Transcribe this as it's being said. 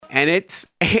And it's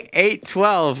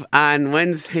 8:12 on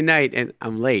Wednesday night, and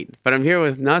I'm late. But I'm here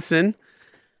with Nussin.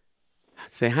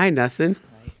 Say hi, Nussin.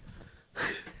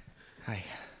 Hi.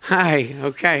 Hi.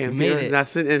 Okay, I'm here made with it.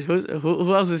 Nussin. And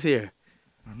who else is here?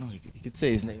 I don't know. You could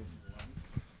say his name.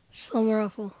 Shlomo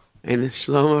Ruffle. And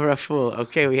Shlomo Raful.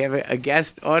 Okay, we have a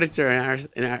guest auditor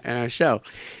in our show.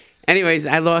 Anyways,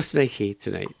 I lost my key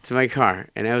tonight to my car,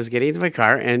 and I was getting into my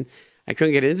car, and I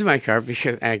couldn't get into my car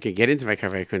because I could get into my car,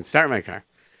 but I couldn't start my car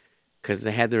because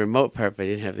they had the remote part, but I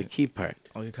didn't have the key part.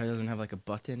 Oh, your car doesn't have like a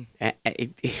button?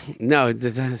 No, it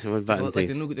doesn't have a button. Well, like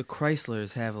the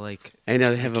Chryslers have like. I know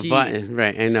they have a button,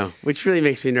 right? I know, which really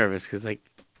makes me nervous because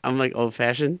I'm like old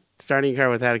fashioned. Starting a car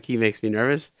without a key makes me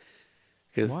nervous.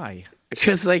 Why?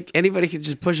 Because anybody can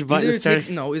just push a button and start.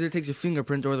 Either it takes your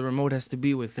fingerprint or the remote has to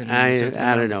be within. I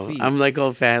don't know. I'm like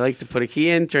old fashioned. I like to put a key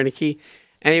in, turn a key.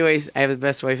 Anyways, I have the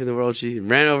best wife in the world. She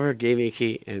ran over, gave me a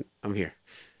key, and I'm here.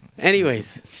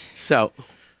 Anyways, so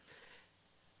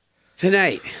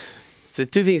tonight, two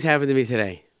things happened to me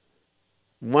today.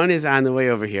 One is on the way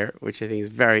over here, which I think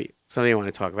is something I want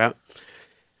to talk about.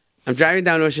 I'm driving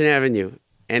down Ocean Avenue,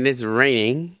 and it's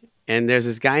raining, and there's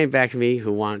this guy in back of me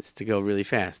who wants to go really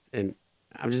fast, and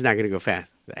I'm just not going to go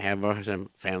fast. I have a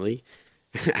family.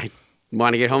 I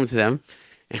want to get home to them,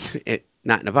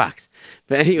 not in a box.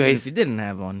 But anyways. If you didn't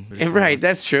have one. Right,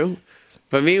 that's true.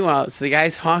 But meanwhile, so the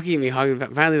guy's honking me,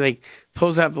 finally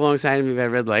pulls up alongside of me by a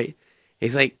red light.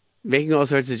 He's making all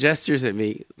sorts of gestures at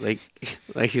me, like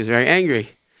he was very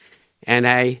angry. And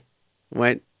I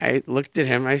looked at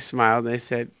him, I smiled, and I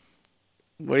said,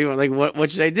 what do you want?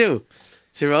 What should I do?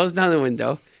 So he rolls down the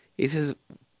window. He says,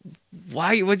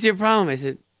 why? What's your problem? I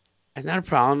said, it's not a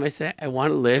problem. I said, I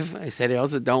want to live. I said, I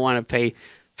also don't want to pay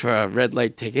for a red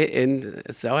light ticket. And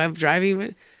so I'm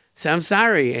driving. So I'm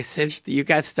sorry. I said, you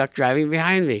got stuck driving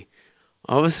behind me.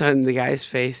 All of a sudden, the guy's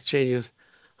face changes.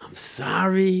 I'm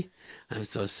sorry. I'm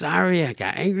so sorry. I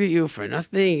got angry at you for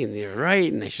nothing. And you're right.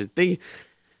 And I should think.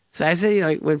 So I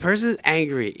say, when a person's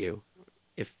angry at you,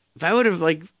 if I would have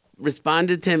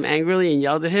responded to him angrily and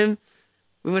yelled at him,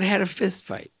 we would have had a fist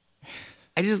fight.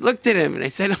 I just looked at him and I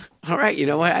said, all right, you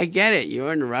know what? I get it. You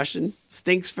were in a rush and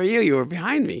stinks for you. You were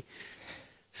behind me.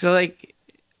 So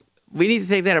we need to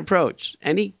take that approach.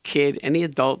 Any kid, any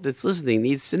adult that's listening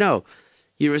needs to know.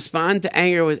 You respond to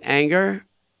anger with anger,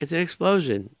 it's an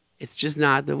explosion. It's just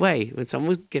not the way. When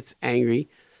someone gets angry,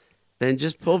 then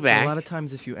just pull back. A lot of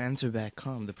times if you answer back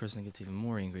calm, the person gets even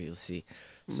more angry, you'll see.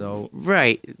 So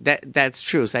right. That's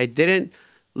true. So I didn't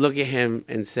look at him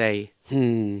and say,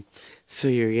 so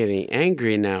you're getting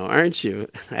angry now, aren't you?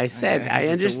 I said, I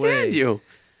understand you.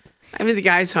 I mean, the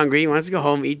guy's hungry. He wants to go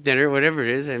home, eat dinner, whatever it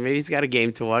is. And maybe he's got a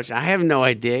game to watch. I have no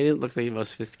idea. He didn't look like the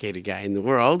most sophisticated guy in the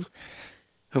world.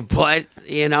 But,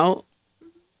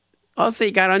 also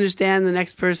you got to understand the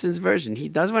next person's version. He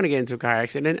does want to get into a car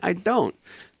accident. I don't.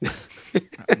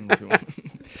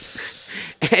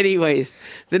 Anyways,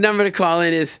 the number to call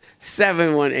in is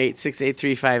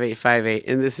 718-683-5858.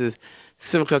 And this is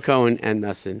Simcha Cohen and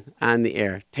Nussin on the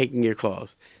air, taking your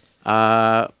calls.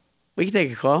 We can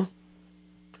take a call.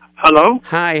 Hello?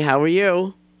 Hi, how are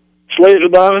you? It's Laser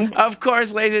Diamond. Of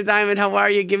course, Laser Diamond. How are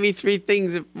you? Give me 3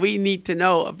 things that we need to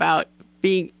know about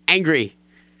being angry.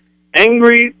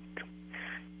 Angry.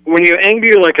 When you're angry,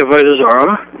 you're like a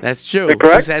Vaidazara. That's true. Is that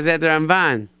correct? Who says that?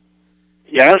 Ramban.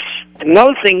 Yes.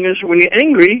 Another thing is, when you're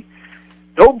angry,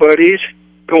 nobody's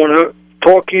going to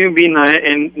talk to you, be nice,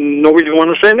 and nobody's going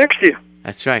to sit next to you.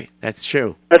 That's right. That's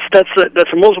true. That's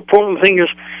the most important thing is,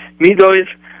 me guys,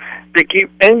 they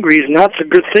keep angry is not a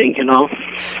good thing,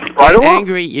 Right or wrong.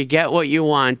 Angry, you get what you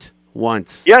want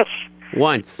once. Yes.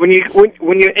 Once. When you're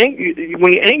angry, you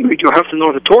have to know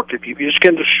how to talk to people. You just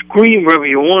can't just scream wherever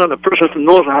you want. The person has to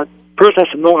know how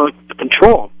to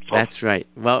control them. So. That's right.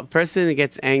 Well, a person that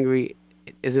gets angry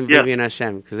isn't believing in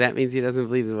Hashem, because that means he doesn't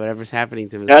believe that whatever's happening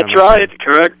to him is That's from right. Hashem.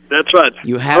 Correct. That's right.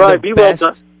 You have the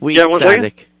best week, one second.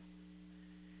 Tzaddik.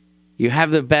 You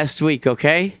have the best week,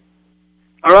 okay?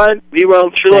 All right. Be well.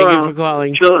 Chill Thank around. you for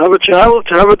calling. Chill. Have a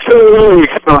 2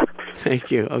 weeks. Thank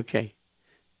you. Okay.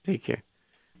 Take care.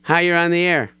 Hi, you're on the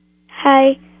air.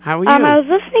 Hi. How are you? I was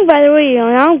listening by the radio,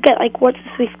 and I don't get, what's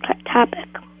this week's topic?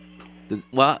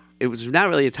 Well, it was not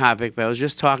really a topic, but I was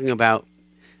just talking about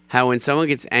how when someone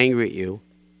gets angry at you,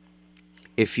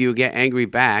 if you get angry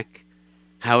back,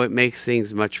 how it makes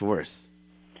things much worse.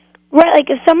 Right,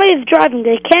 if somebody's driving,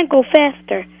 they can't go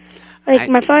faster.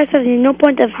 My father says there's no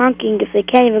point of honking if they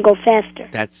can't even go faster.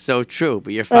 That's so true,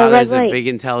 but your father's a big,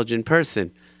 intelligent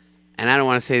person. And I don't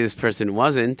want to say this person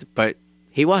wasn't, but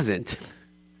he wasn't.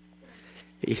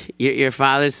 Your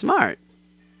father's smart.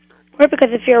 Right,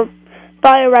 because if you're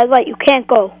by a red light, you can't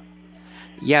go.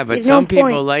 Yeah, but There's some no people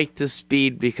point. like to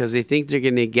speed because they think they're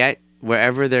going to get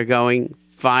wherever they're going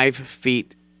 5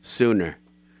 feet sooner.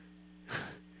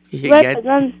 You Right, get, but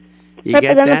then, you right,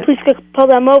 get but then that? the police could pull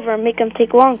them over and make them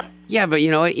take longer. Yeah, but you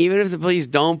know what? Even if the police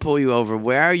don't pull you over,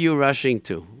 where are you rushing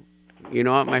to? You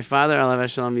know what my father, Alav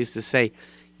Shalom, used to say,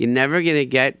 you're never going to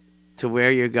get to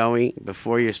where you're going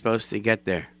before you're supposed to get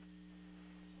there.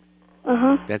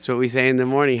 Uh-huh. That's what we say in the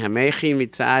morning. Hamechin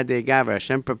mitzad de'gavar.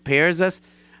 Hashem prepares us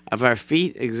of our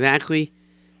feet exactly.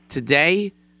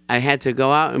 Today, I had to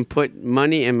go out and put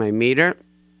money in my meter,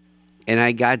 and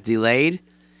I got delayed.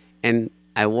 And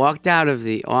I walked out of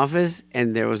the office,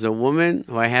 and there was a woman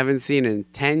who I haven't seen in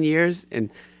 10 years, and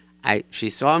she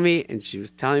saw me, and she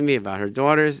was telling me about her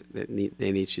daughters that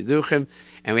they need shidduchim,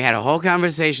 and we had a whole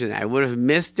conversation. I would have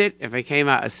missed it if I came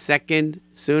out a second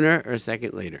sooner or a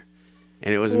second later,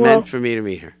 and it was meant for me to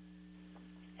meet her.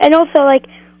 And also, like,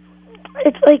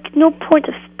 it's like no point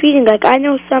of speeding. Like, I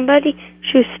know somebody,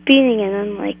 she was speeding, and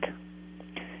then, like,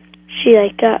 she,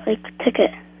 like, got, like, a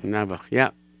ticket. Nabach, yeah.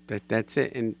 That's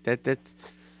it, and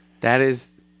that is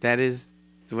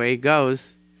the way it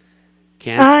goes.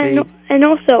 Can't speak. And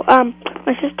also,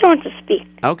 my sister wants to speak.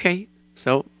 Okay,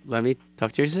 so let me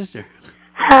talk to your sister.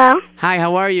 Hello. Hi,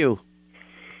 how are you?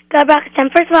 God bless you.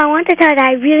 First of all, I want to tell you that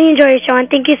I really enjoy your show, and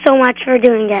thank you so much for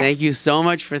doing it. Thank you so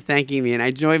much for thanking me, and I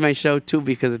enjoy my show too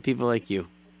because of people like you.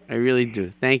 I really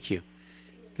do. Thank you.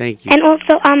 Thank you. And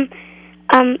also,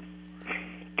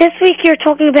 this week you're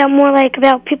talking about more like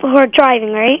about people who are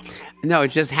driving, right? No, it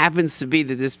just happens to be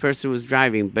that this person was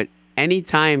driving, but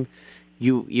anytime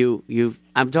I'm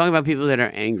talking about people that are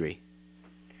angry.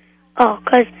 Oh,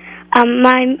 because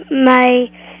my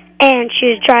aunt, she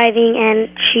was driving, and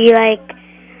she, like,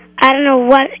 I don't know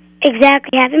what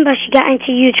exactly happened, but she got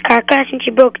into a huge car crash, and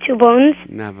she broke 2 bones.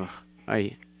 Never.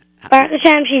 Baruch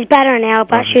Hashem, she's better now,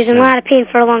 but she was in a lot of pain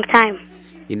for a long time.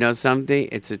 You know something?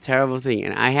 It's a terrible thing,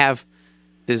 and I have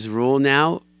this rule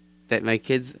now that my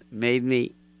kids made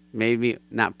me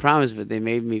not promise, but they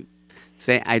made me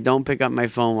say I don't pick up my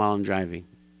phone while I'm driving.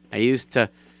 I used to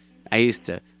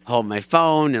hold my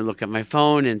phone and look at my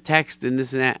phone and text and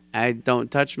this and that. I don't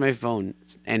touch my phone,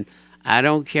 and I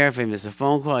don't care if I miss a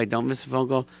phone call. I don't miss a phone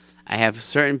call. I have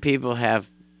certain people have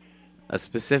a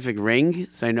specific ring,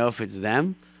 so I know if it's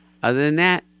them. Other than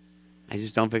that, I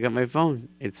just don't pick up my phone.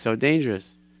 It's so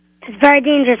dangerous. It's very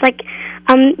dangerous. Like,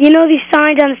 you know these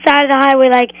signs on the side of the highway,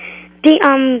 like,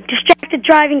 the distracted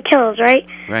driving kills, right?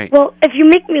 Right. Well, if you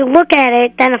make me look at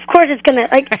it, then of course it's gonna,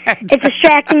 like, it's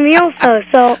distracting me also,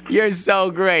 so. You're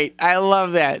so great. I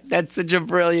love that. That's such a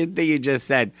brilliant thing you just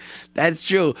said. That's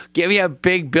true. Give me a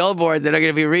big billboard that I'm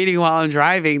going to be reading while I'm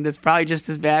driving. That's probably just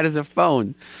as bad as a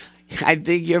phone. I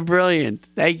think you're brilliant.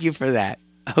 Thank you for that.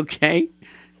 Okay?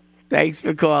 Thanks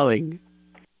for calling.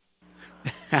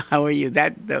 How are you?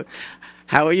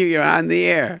 How are you? You're on the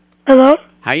air. Hello?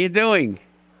 How you doing?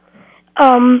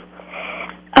 When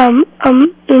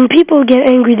people get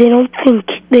angry, they don't think.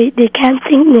 They can't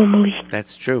think normally.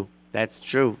 That's true. That's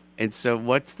true. And so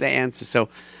what's the answer? So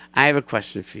I have a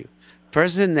question for you.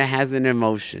 Person that has an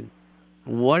emotion,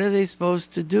 what are they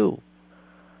supposed to do?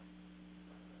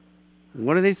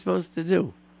 What are they supposed to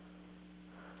do?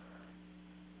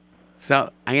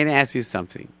 So I'm going to ask you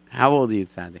something. How old are you,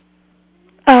 Tzaddik?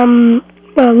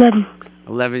 11.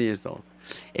 11 years old.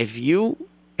 If you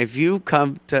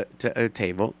come to a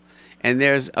table and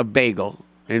there's a bagel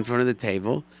in front of the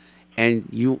table and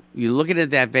you looking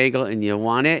at that bagel and you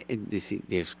want it, and you see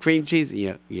there's cream cheese,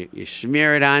 and you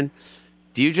smear it on,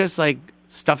 do you just like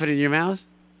stuff it in your mouth?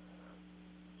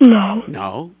 No.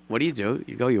 No. What do?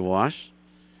 You go, you wash.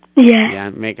 Yeah. Yeah,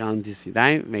 make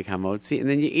antisidai, make hamotzi, and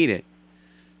then you eat it.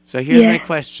 So here's my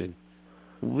question.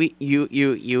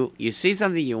 You see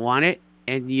something, you want it,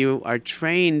 and you are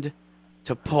trained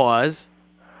to pause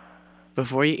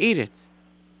before you eat it.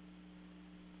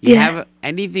 You have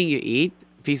anything you eat,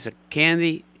 piece of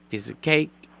candy, piece of cake,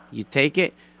 you take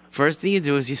it. First thing you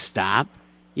do is you stop,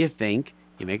 you think,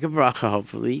 you make a bracha,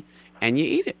 hopefully, and you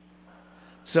eat it.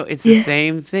 So it's the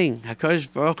same thing.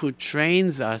 HaKadosh Baruch Hu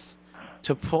trains us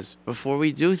to pause before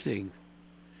we do things.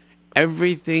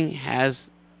 Everything has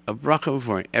a bracha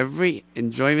before it. Every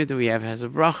enjoyment that we have has a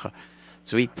bracha.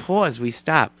 So we pause, we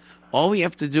stop. All we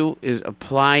have to do is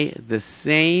apply the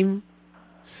same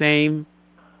science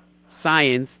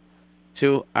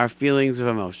to our feelings of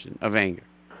emotion, of anger.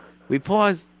 We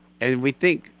pause and we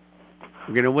think,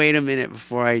 we're going to wait a minute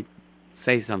before I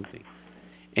say something.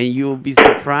 And you will be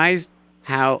surprised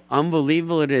how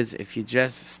unbelievable it is if you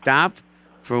just stop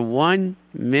for 1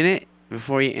 minute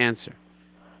before you answer.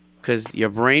 Because your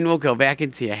brain will go back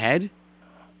into your head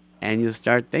and you'll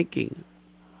start thinking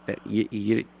that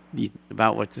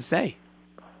about what to say.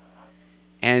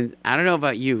 And I don't know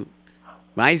about you,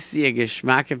 when I see a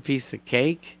geschmack piece of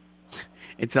cake,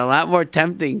 it's a lot more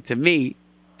tempting to me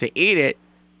to eat it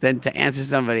than to answer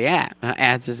somebody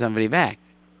back.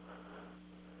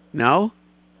 No?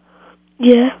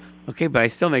 Yeah. Okay, but I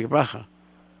still make a bracha.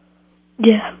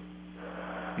 Yeah.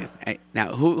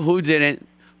 Now,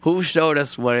 who showed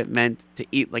us what it meant to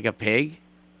eat like a pig?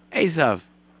 Esav.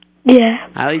 Yeah.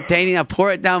 Alitani, now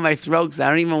pour it down my throat because I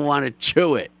don't even want to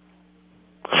chew it.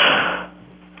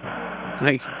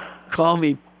 Like, call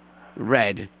me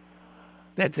red.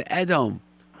 That's Edom.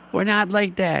 We're not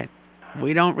like that.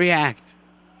 We don't react.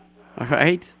 All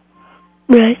right?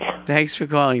 Right. Thanks for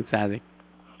calling, Tzaddik.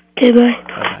 Okay, bye.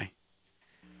 Bye-bye.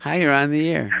 Hi, you're on the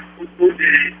air.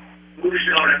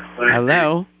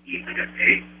 Hello?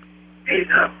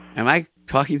 Am I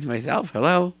talking to myself?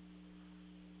 Hello?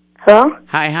 Hello?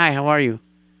 Hi, how are you?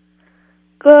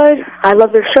 Good. I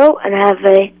love your show and have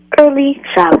a early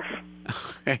Shabbos.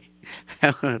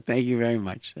 Thank you very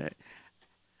much.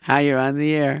 Hi, you're on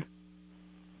the air.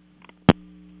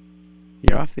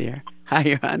 You're off the air. Hi,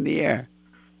 you're on the air.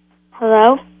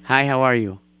 Hello? Hi, how are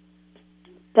you?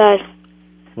 Good.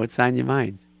 What's on your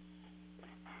mind?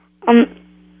 I'm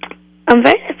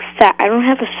very upset. I don't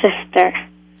have a sister.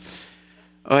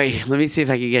 Oi, let me see if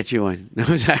I can get you one. No,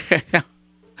 I'm sorry.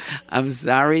 I'm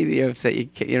sorry that you're upset. You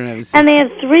don't have a sister. And I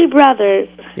have 3 brothers.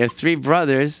 You have 3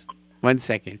 brothers. 1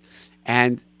 second.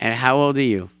 And how old are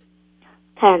you?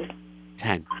 10.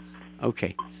 10.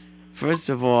 Okay. First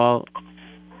of all,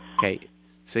 okay,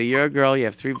 so you're a girl, you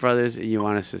have 3 brothers, and you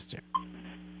want a sister.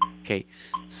 Okay,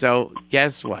 so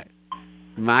guess what?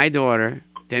 My daughter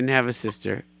didn't have a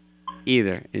sister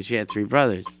either, and she had 3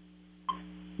 brothers.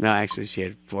 No, actually, she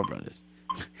had 4 brothers.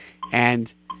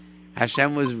 And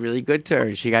Hashem was really good to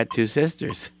her. She got 2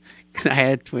 sisters. I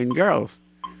had twin girls.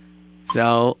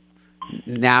 So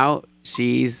now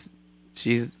she's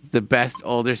the best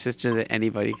older sister that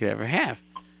anybody could ever have.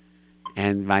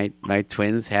 And my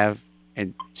twins have,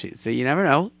 so you never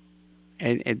know.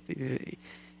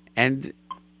 And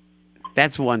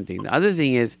that's one thing. The other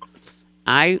thing is,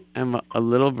 I am a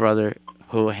little brother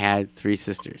who had 3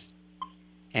 sisters.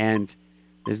 And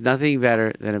there's nothing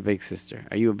better than a big sister.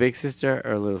 Are you a big sister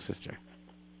or a little sister?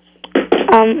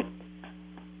 I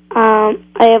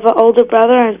have an older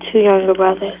brother and 2 younger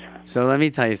brothers. So let me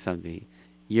tell you something.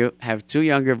 You have 2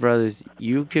 younger brothers.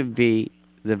 You can be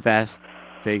the best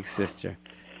big sister.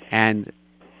 And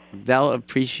they'll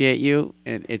appreciate you,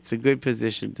 and it's a good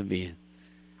position to be in.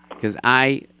 Because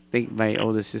I think my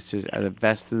older sisters are the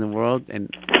best in the world, and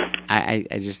I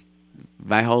just,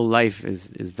 my whole life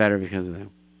is better because of them.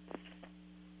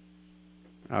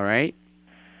 All right?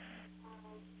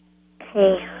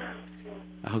 Okay.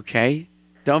 Okay?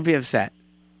 Don't be upset.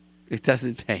 It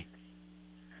doesn't pay.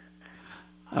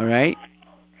 All right?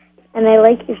 And I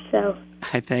like your show.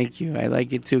 I thank you. I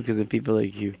like it too because of people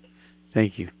like you.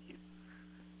 Thank you.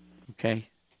 Okay.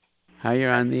 Hi,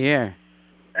 you're on the air.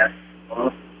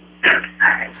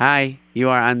 Hi, you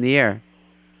are on the air.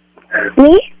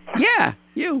 Me? Yeah,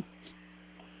 you.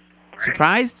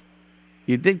 Surprised?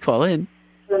 You did call in.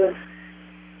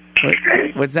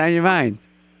 What's on your mind?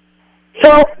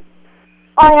 So,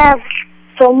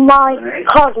 my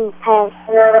cousin has,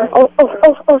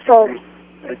 sorry.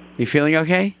 You feeling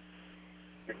okay?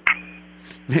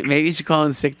 Maybe you should call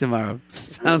in sick tomorrow.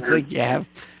 Sounds like you have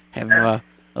a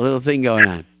little thing going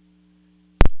on.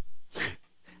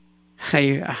 Hi,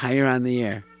 you're on the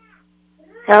air.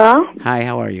 Hello? Hi,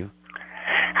 how are you?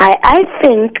 Hi, I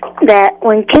think that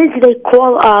when kids, they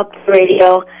call up the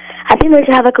radio, I think they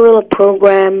should have like a little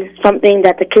program, something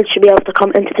that the kids should be able to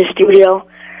come into the studio.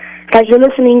 Because you're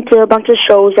listening to a bunch of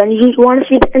shows and you want to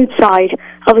see the inside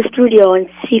of a studio and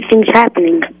see things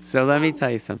happening. So let me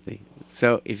tell you something.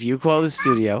 So if you call the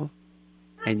studio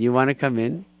and you want to come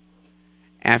in,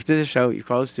 after the show, you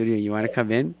call the studio and you want to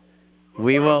come in,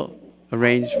 we will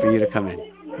arrange for you to come in.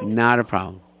 Not a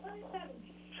problem.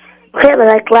 Okay, but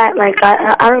I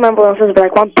don't remember what it was, but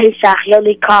like one Pesach,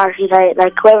 Yoli Kar, he's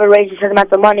like whoever raises his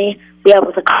amount of money, be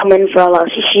able to come in for a lot.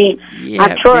 You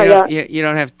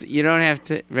don't have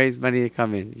to raise money to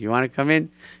come in. If you want to come in,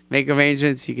 make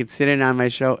arrangements. You can sit in on my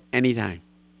show anytime.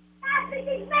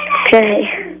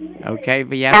 Okay,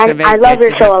 but you have to make. I love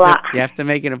your show a lot. You have to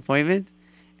make an appointment,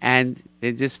 and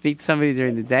then just speak to somebody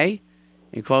during the day,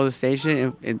 and call the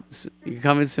station, and you can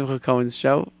come in Simcha Cohen's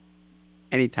show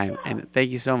anytime. And thank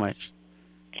you so much.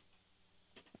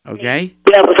 Okay.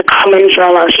 Be able to come in for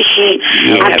a lot.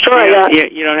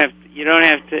 You don't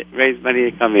have to raise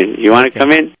money to come in. You want to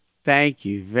come in? Thank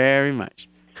you very much.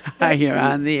 You're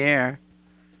on the air.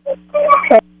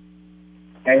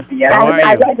 How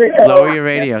are you? Lower your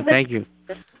radio. Thank you.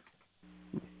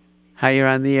 Hi, you're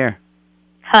on the air.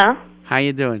 Huh? How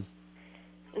you doing?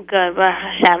 Good, Baruch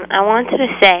Hashem. I wanted to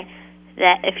say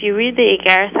that if you read the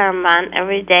Igeres Ramban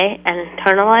every day and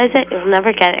internalize it, you'll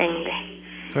never get angry.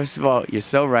 First of all, you're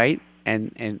so right,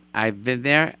 and I've been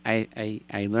there. I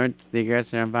learned the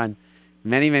Igeres Ramban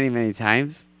many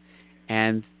times,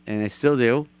 and I still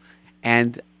do,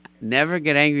 and never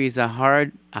get angry is a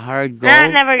hard goal.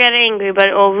 Not never get angry, but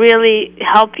it will really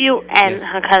help you, and Yes.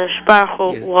 HaKadosh Baruch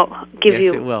Hu Yes. will give Yes,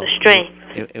 you it will. the strength.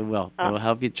 It will. It will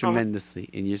help you tremendously,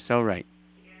 and you're so right.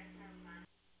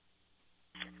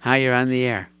 Hi, you're on the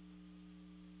air.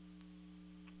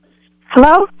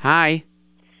 Hello? Hi.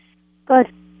 Good.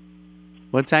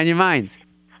 What's on your mind?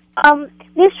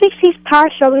 This week's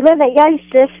parsha, we learned that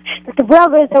Yosef, that the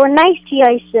brothers, they were nice to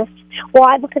Yosef.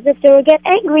 Why? Because if they would get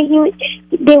angry,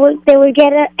 they would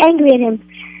get angry at him.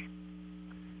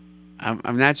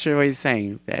 I'm not sure what he's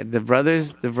saying. The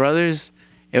brothers. It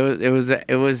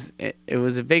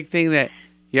was a big thing that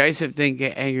Yosef didn't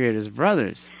get angry at his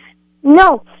brothers.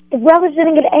 No, the brothers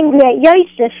didn't get angry at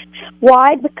Yosef.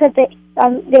 Why? Because they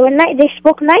were nice. They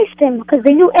spoke nice to him because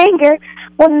they knew anger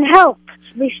wouldn't help.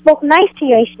 So they spoke nice to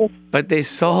Yosef. But they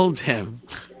sold him,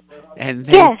 and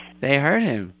Yes. they hurt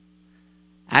him.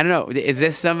 I don't know. Is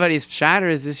this somebody's pshat or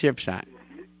is this your pshat?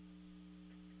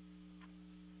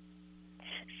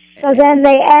 So then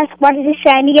they asked, "Why did he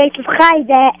say I need Yosef Chai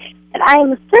that I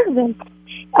am a servant?"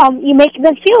 You make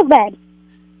them feel bad.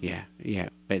 Yeah.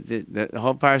 But the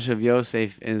whole parsha of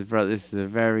Yosef and his brothers is a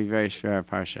very, very short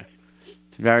parsha.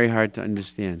 It's very hard to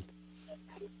understand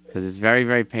because it's very,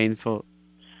 very painful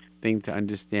thing to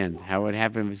understand how it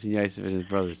happened between Yosef and his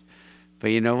brothers. But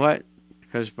you know what?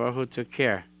 Because Baruch Hu took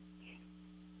care.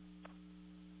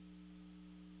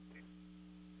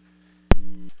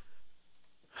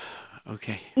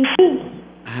 Okay.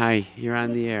 Hi, you're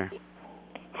on the air.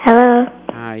 Hello.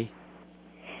 Hi.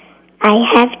 I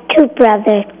have two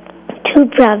brothers,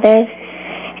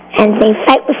 and they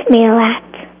fight with me a lot.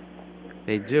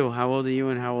 They do. How old are you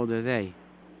and how old are they?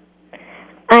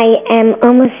 I am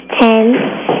almost 10,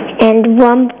 and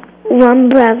one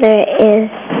brother is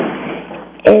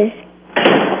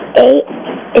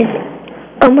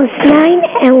 9,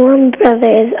 and one brother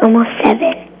is almost 7.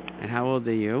 And how old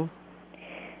are you?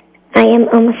 I am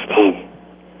almost 10.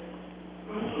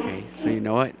 Okay, so you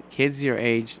know what? Kids your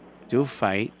age do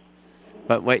fight,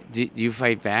 but what, do you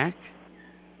fight back?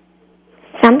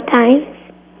 Sometimes.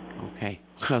 Okay,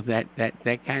 well that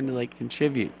kind of like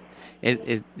contributes.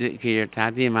 Can your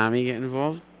tati and mommy get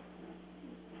involved?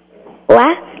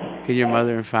 What? Could your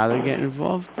mother and father get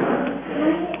involved?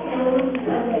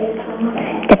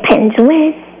 Depends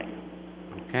when.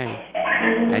 Okay,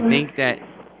 I think that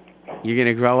you're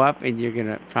gonna grow up and you're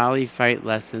gonna probably fight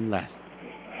less and less.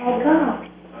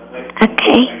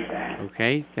 Okay.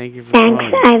 Okay, thank you for Thanks.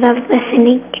 calling. I love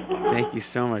listening. Thank you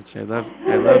so much. I love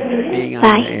being on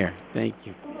Bye. the air. Thank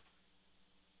you.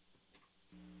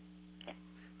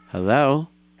 Hello.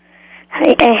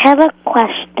 I have a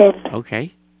question.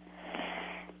 Okay.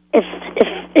 If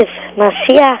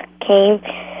Mashiach came,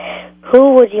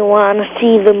 who would you want to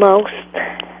see the most?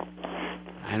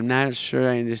 I'm not sure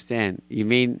I understand. You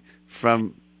mean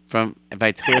from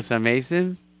Vaitchias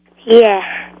HaMesim? Yeah.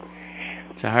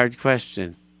 It's a hard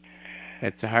question.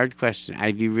 That's a hard question.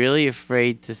 I'd be really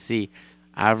afraid to see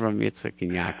Avram, Yitzchak,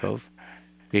 and Yaakov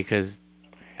because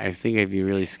I think I'd be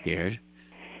really scared.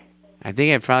 I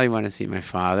think I'd probably want to see my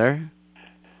father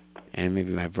and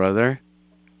maybe my brother,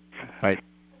 but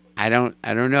I don't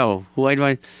know who I'd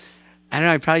want. I don't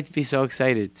know. I'd probably be so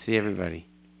excited to see everybody.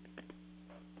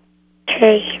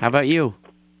 Okay. How about you?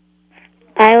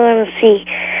 I want to see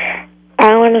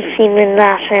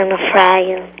Menashe and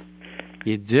Ephraim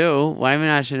You do? Why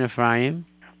Menashe and Ephraim?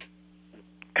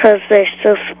 because they're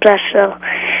so special,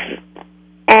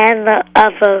 and the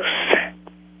others.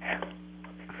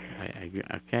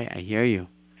 Okay, I hear you.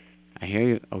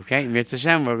 Okay, Mitzvah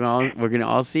Hashem, we're gonna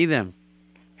all see them.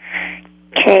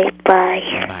 Okay, bye.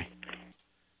 Bye.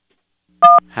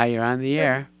 Hi, you're on the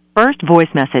air. First voice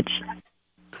message.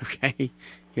 Okay,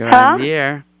 you're Hello? on the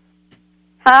air.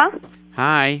 Hello?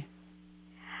 Hi.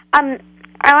 I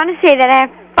want to say that I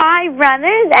have 5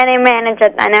 brothers and I manage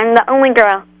it, and I'm the only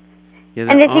girl. You're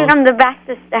And the they think I'm the best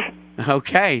sister.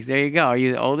 Okay, there you go. Are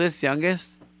you the oldest, youngest?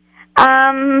 3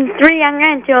 younger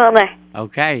and 2 older.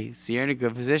 Okay, so you're in a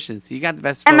good position. So you got the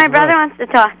best. And of my both brother worlds.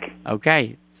 wants to talk.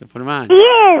 Okay, so put him on. He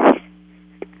is.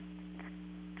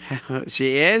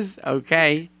 She is?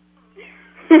 Okay.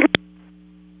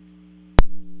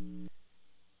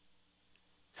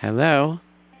 Hello.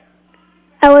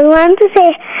 I would want to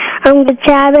say Good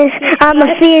Shabbos.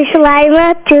 Afir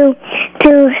Shalima to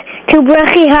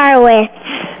Brachi Horowitz.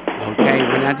 Okay,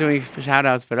 we're not doing shout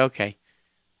outs, but okay.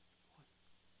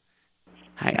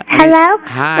 Hi. Hello?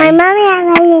 Hi. My mommy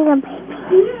and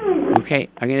I. Okay,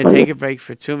 I'm going to take a break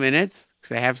for 2 minutes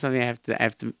because I have something I have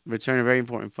to return a very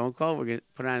important phone call. We're going to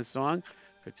put on a song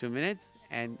for 2 minutes,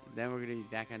 and then we're going to be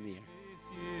back on the air.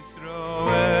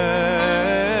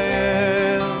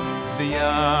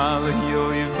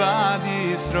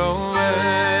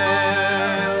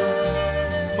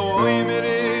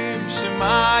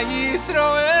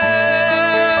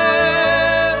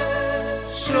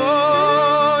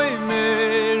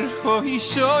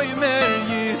 Shoymer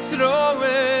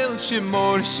Yisroel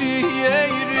Shemor Sheiris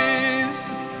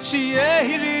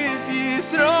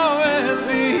Yisroel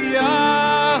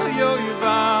V'yal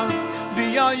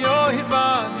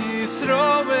Yoivan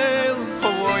Yisroel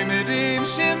Hoy Merim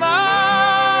Shema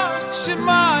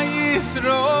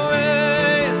Yisroel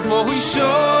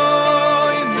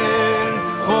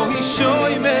Hoy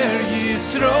Shoymer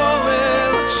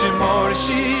Yisroel Shemor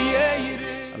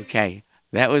Sheiris. Okay.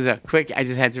 That was a quick, I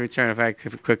just had to return a very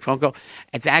quick phone call.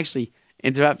 It's actually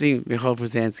interrupting Michal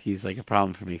Pozansky is like a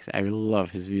problem for me because I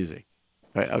love his music.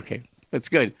 But okay, that's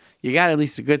good. You got at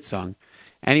least a good song.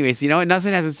 Anyways, you know what?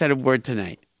 Nelson hasn't said a word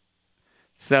tonight.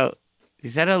 So he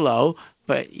said hello,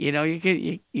 but you know,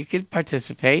 you could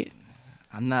participate.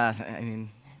 I'm not, I mean.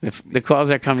 The calls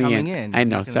are coming in. I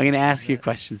know. So I'm going to ask you a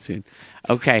question soon.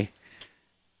 Okay.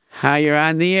 Hi, you're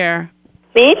on the air.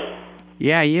 Me?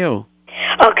 Yeah, you.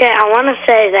 Okay, I want to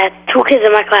say that 2 kids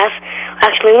in my class,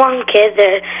 actually 1 kid,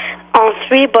 they're all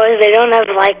 3 boys. They don't have,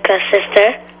 like, a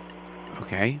sister.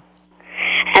 Okay.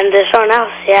 And there's someone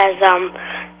else. He has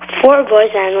 4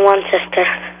 boys and 1 sister.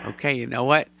 Okay, you know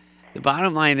what? The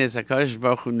bottom line is HaKadosh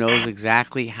Baruch Hu knows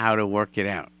exactly how to work it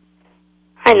out.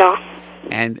 I know.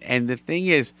 And the thing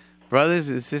is, brothers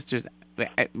and sisters,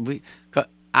 Moshe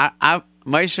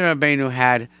Rabbeinu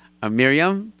had a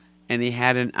Miriam and he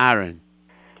had an Aaron.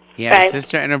 He had a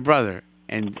sister and a brother,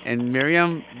 and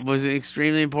Miriam was an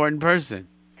extremely important person.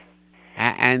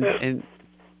 And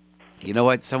you know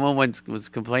what? Someone once was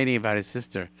complaining about his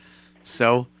sister.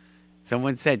 So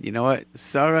someone said, you know what?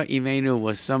 Sarah Imenu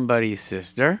was somebody's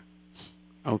sister,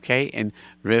 okay? And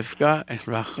Rivka and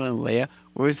Rachel and Leah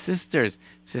were sisters.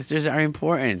 Sisters are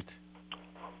important.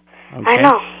 Okay? I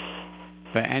know.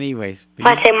 But anyways.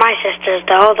 I say my sister's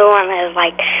the older one is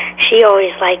like, she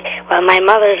always well, my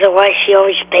mother's away, she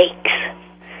always bakes.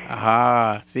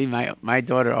 See, my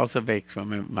daughter also bakes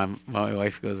when my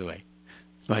wife goes away.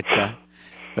 But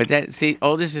that, see,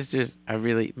 older sisters are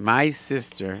really, my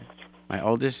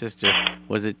older sister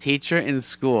was a teacher in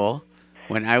school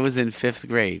when I was in 5th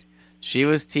grade. She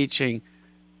was teaching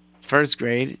 1st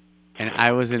grade and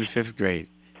I was in 5th grade.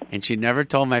 And she never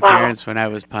told my parents when I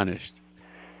was punished.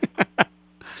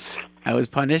 I was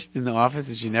punished in the office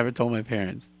and she never told my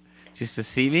parents. She used to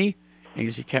see me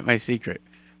and she kept my secret,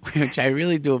 which I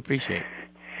really do appreciate.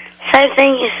 Same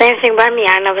thing by me.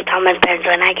 I never tell my parents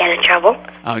when I get in trouble.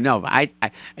 Oh, no, but I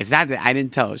it's not that I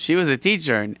didn't tell her. She was a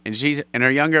teacher and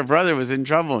her younger brother was in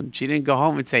trouble and she didn't go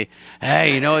home and say,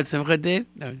 hey, you know what Simcha did?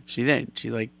 No, she didn't.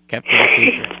 She kept it a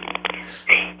secret.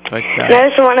 But I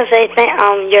just want to say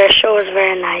your show is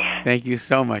very nice. Thank you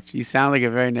so much. You sound like a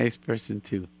very nice person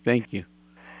too. Thank you.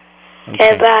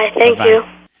 Okay, bye. Thank you.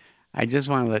 I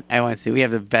want to say we have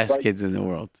the best kids in the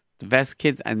world. The best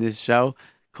kids on this show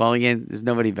calling in. There's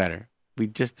nobody better. We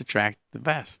just attract the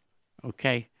best.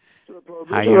 Okay.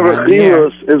 Hi, you're on the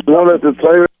air.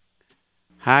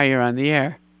 Hi, you're on the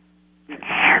air.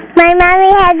 My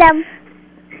mommy had a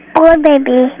boy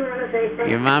baby.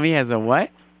 Your mommy has a what?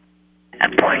 A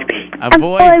boy baby. A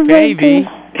boy baby?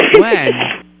 When?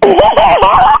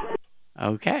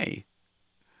 Okay.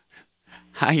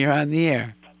 Hi, you're on the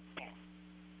air.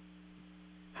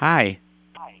 Hi.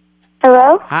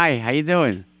 Hello? Hi, how you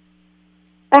doing?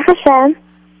 Hashem.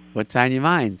 What's on your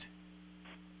mind?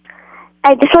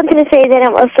 I just wanted to say that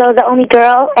I'm also the only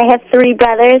girl. I have 3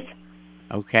 brothers.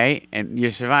 Okay, and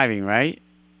you're surviving, right?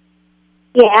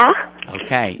 Yeah.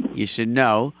 Okay, you should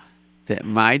know that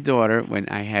my daughter, when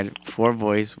I had 4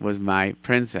 boys, was my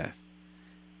princess.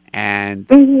 And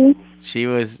she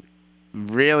was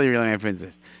really, really my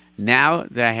princess. Now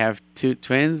that I have 2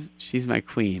 twins, she's my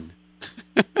queen.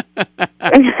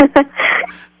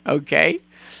 Okay?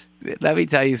 Let me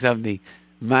tell you something.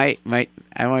 I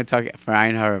don't want to talk for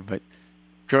Einhorn, but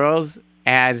girls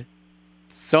add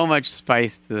so much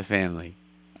spice to the family.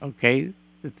 Okay?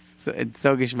 It's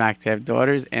so geschmack to have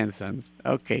daughters and sons.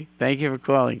 Okay. Thank you for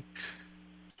calling.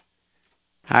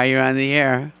 Hi, you're on the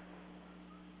air.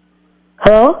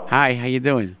 Hello? Hi, how you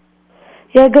doing?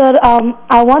 Yeah, good.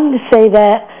 I wanted to say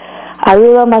that I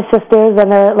really love my sisters,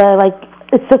 and they're like,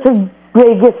 it's such a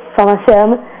great gift from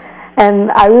Hashem,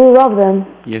 and I really love them.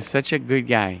 You're such a good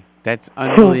guy. That's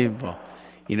unbelievable.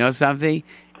 You know something?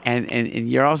 And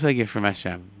you're also a gift from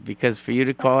Hashem, because for you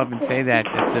to call up and say that,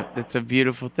 that's a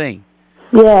beautiful thing.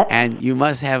 Yeah. And you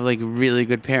must have like really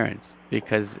good parents,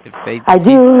 because if they I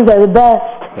do. They're the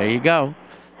best. There you go.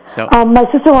 So my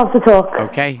sister wants to talk.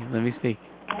 okay, let me speak.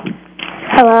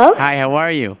 Hello? Hi, how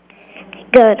are you?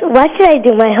 Good. What should I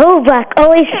do? My whole block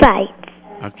always fights.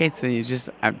 Okay, so you just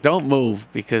don't move,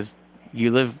 because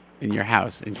you live in your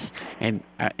house, and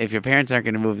if your parents aren't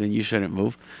going to move, then you shouldn't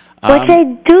move. What should I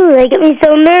do? They get me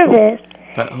so nervous.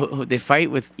 But who, they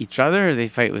fight with each other, or they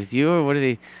fight with you, or what do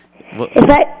they?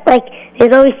 It's like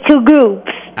there's always two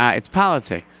groups. It's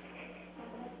politics.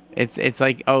 It's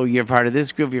like, oh, you're part of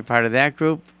this group, you're part of that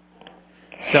group.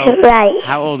 So Right.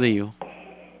 how old are you?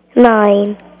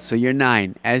 9. So you're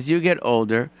 9. As you get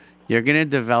older, you're going to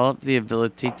develop the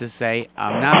ability to say,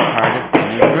 I'm not part of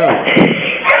any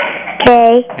group.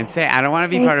 Okay. And say, I don't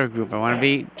want to be part of a group. I want to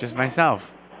be just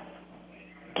myself.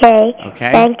 Okay.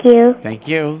 Okay? Thank you. Thank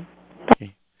you.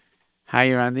 Okay. Hi,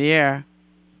 you're on the air.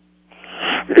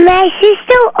 My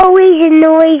sister always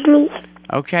annoys me.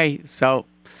 Okay, so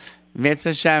Mitzvah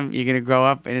Hashem, you're going to grow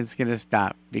up and it's going to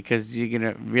stop, because you're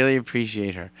going to really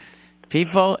appreciate her.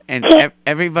 People and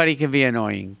everybody can be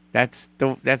annoying. That's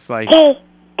life. Okay.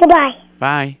 Goodbye.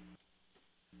 Bye.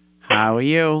 How are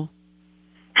you?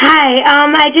 Hi,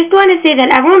 I just want to say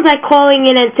that everyone's like calling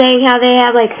in and saying how they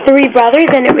have like 3 brothers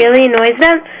and it really annoys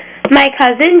them. My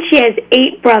cousin, she has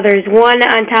 8 brothers, 1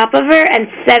 on top of her, and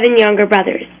 7 younger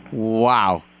brothers.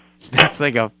 Wow, that's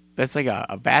like a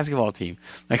basketball team.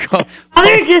 Like, oh,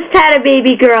 Mother just had a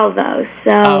baby girl though,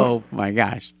 so. Oh my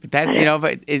gosh, but that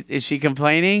But is she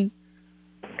complaining?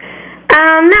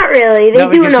 Not really. They do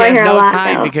because annoy she has her no a lot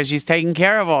time though. because she's taking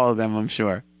care of all of them, I'm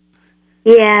sure.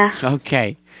 Yeah.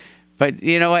 Okay, but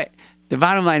you know what? The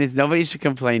bottom line is nobody should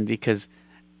complain, because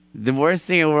the worst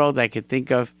thing in the world I could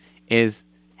think of is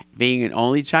being an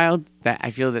only child. That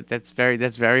I feel that's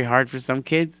very hard for some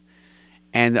kids.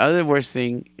 And the other worst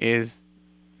thing is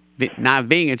not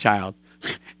being a child,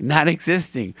 not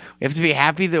existing. We have to be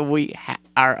happy that we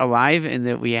are alive and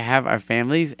that we have our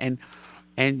families. And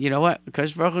you know what?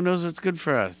 Because Baruch Hu knows what's good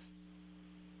for us.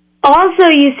 Also,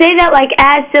 you say that like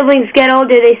as siblings get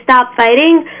older, they stop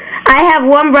fighting. I have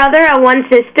 1 brother and 1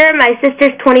 sister. My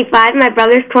sister's 25, my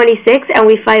brother's 26, and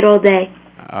we fight all day.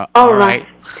 All of us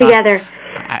together.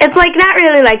 It's like not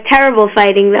really like terrible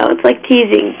fighting though. It's like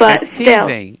teasing, but That's still.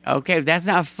 teasing. Okay, that's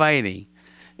not fighting.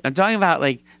 I'm talking about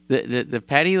like the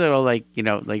petty little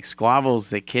like squabbles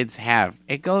that kids have.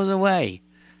 It goes away.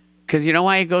 Because you know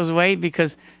why it goes away?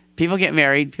 Because people get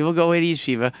married, people go away to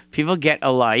yeshiva, people get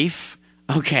a life,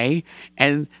 okay,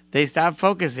 and they stop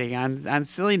focusing on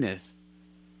silliness.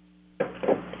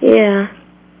 Yeah.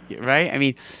 Right? I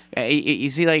mean, you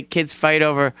see like kids fight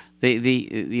over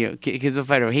kids will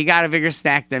fight over, he got a bigger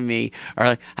snack than me, or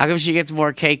like, how come she gets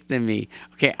more cake than me?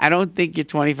 Okay, I don't think your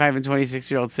 25 and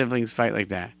 26-year-old siblings fight like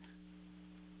that.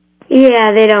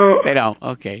 Yeah, they don't. They don't.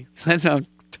 Okay, so that's what I'm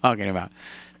talking about.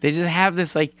 They just have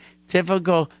this like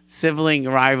typical sibling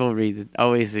rivalry that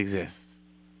always exists.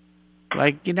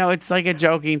 Like, it's like a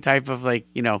joking type of like,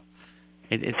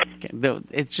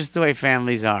 it's just the way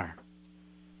families are.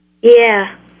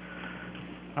 Yeah.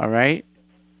 All right.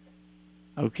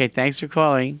 Okay, thanks for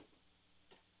calling.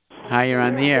 Hi, you're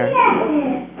on the air.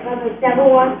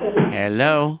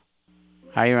 Hello.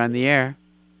 Hi, you're on the air.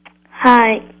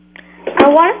 Hi. I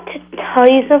wanted to tell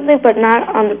you something, but not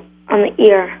on the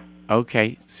ear.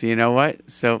 Okay, so you know what?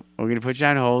 So we're going to put you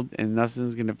on hold, and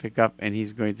Nelson's going to pick up, and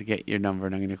he's going to get your number,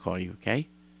 and I'm going to call you, okay?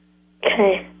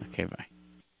 Okay. Okay, bye.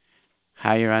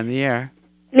 Hi, you're on the air.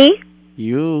 Me?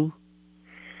 You.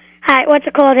 Hi, what's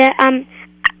it called?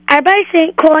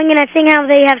 Everybody's calling in and saying how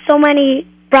they have so many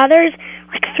brothers,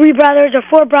 like 3 brothers or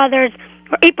 4 brothers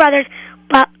or 8 brothers.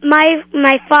 But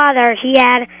my father, he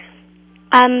had,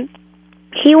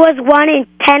 he was 1 in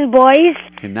 10 boys.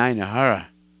 Kanai Nahara.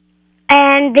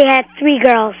 And they had 3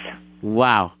 girls.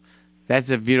 Wow, that's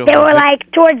a beautiful. They were like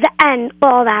towards the end,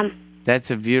 all of them. That's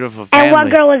a beautiful family. And 1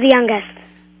 girl was the youngest.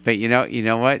 But you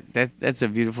know what? That's a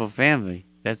beautiful family.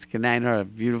 That's Kanai Nahara, a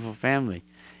beautiful family,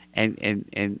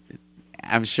 and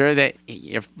I'm sure that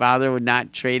your father would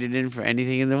not trade it in for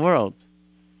anything in the world.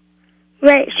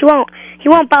 Right, he won't.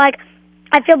 But like,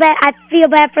 I feel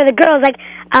bad for the girls.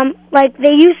 Like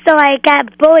they used to like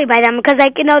get bullied by them because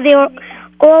they were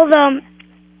all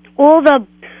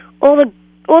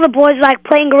all the boys were like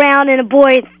playing around, and the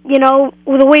boys,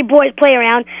 the way boys play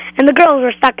around, and the girls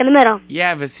were stuck in the middle.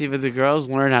 Yeah, but the girls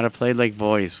learn how to play like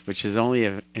boys, which is only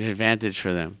an advantage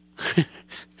for them.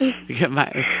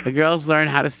 The girls learn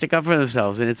how to stick up for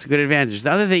themselves, and it's a good advantage.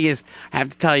 The other thing is, I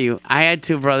have to tell you, I had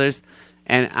two brothers,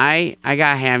 and I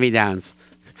got hand-me-downs.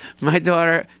 My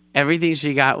daughter, everything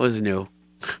she got was new.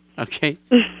 Okay,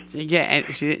 she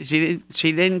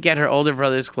didn't get her older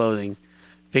brother's clothing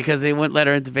because they wouldn't let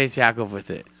her into Beis Yaakov with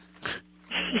it.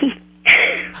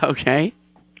 Okay.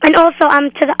 And also,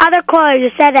 to the other caller, you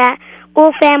said that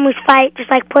all families fight,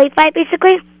 just like play fight,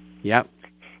 basically. Yep.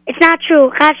 It's not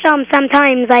true. Chashem,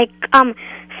 sometimes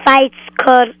fights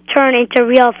could turn into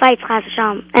real fights,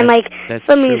 Chashem, and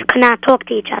families could not talk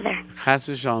to each other. Chas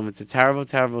v'shalom, it's a terrible,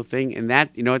 terrible thing, and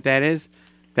that, you know what that is?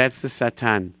 That's the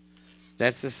Satan.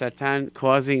 That's the Satan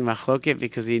causing machloket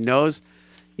because he knows,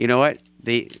 you know what?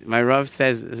 My Rav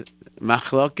says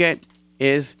machloket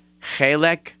is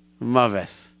chelek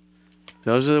maves.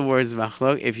 Those are the words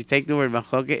machlok. If you take the word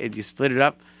machloket and you split it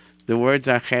up, the words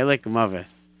are chelek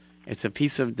maves. It's a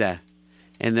piece of death,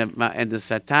 and the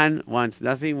Satan wants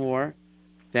nothing more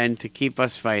than to keep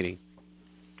us fighting.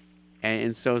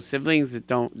 And so siblings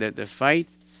that fight,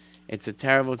 it's a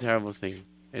terrible, terrible thing.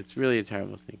 It's really a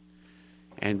terrible thing.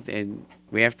 And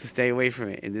we have to stay away from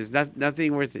it. And there's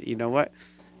nothing worth it. You know what?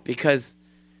 Because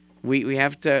we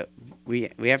have to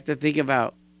think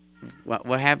about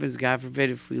what happens, God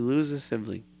forbid, if we lose a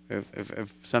sibling, or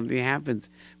if something happens.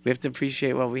 We have to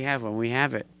appreciate what we have when we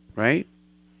have it, right?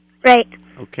 Right.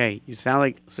 Okay. You sound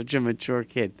like such a mature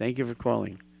kid. Thank you for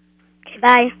calling. Okay,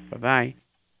 bye. Bye-bye.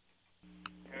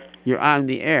 You're on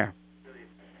the air.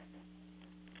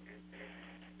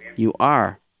 You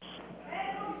are.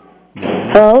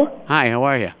 Hello? Hi, how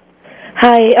are you?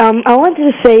 Hi, I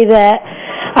wanted to say that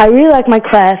I really like my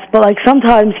class, but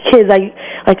sometimes kids,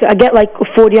 I get a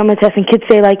 40 on my test, and kids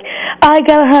say I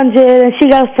got 100 and she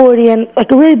got a 40, and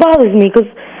it really bothers me because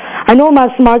I know I'm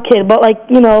not a smart kid, but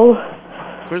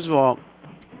First of all,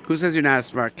 who says you're not a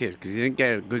smart kid? Because you didn't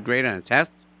get a good grade on a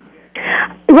test?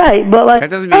 Right, but that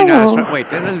doesn't mean you're not a smart. Wait,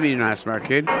 that doesn't mean you're not a smart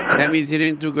kid. That means you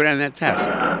didn't do good on that test.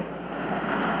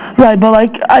 Right,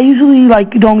 but I usually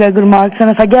don't get good marks, and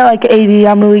if I get 80,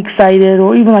 I'm really excited,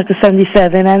 or even a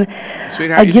 77, and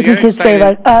Sweetheart, I get the kids say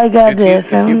I got this.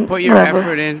 If you put your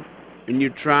effort in and you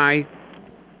try,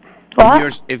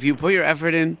 if you put your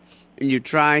effort in and you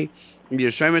try, and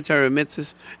you're Shema Torah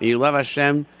mitzvahs, and you love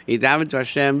Hashem, you daven to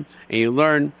Hashem, and you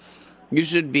learn, you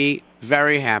should be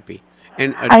very happy.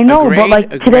 And I know, but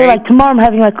today, tomorrow, I'm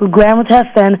having a grammar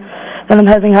test, and then I'm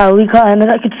having Halakha, and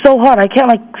it's so hard. I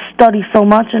can't study so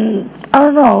much, and I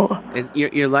don't know.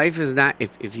 Your life is not,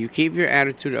 if you keep your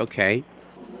attitude okay,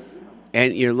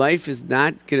 and your life is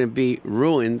not going to be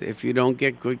ruined if you don't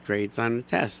get good grades on a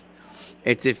test.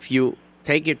 It's if you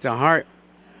take it to heart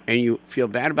and you feel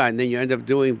bad about it, and then you end up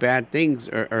doing bad things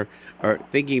or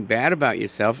thinking bad about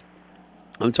yourself.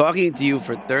 I'm talking to you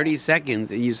for 30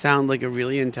 seconds, and you sound like a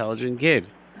really intelligent kid.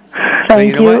 So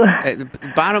you know what? The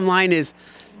bottom line is,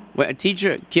 when a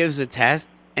teacher gives a test,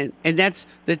 and that's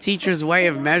the teacher's way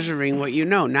of measuring what you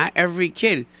know. Not every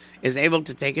kid is able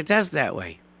to take a test that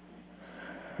way.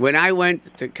 When I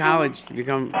went to college to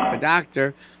become a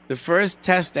doctor, the first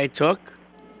test I took,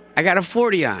 I got a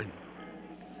 40 on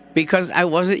because I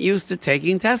wasn't used to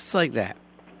taking tests like that.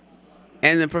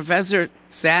 And the professor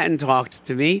sat and talked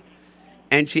to me,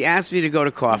 and she asked me to go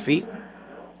to coffee.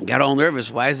 Got all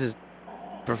nervous. Why does this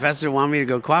professor want me to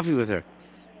go coffee with her?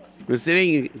 I was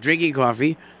sitting drinking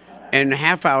coffee in a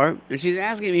half hour, and she's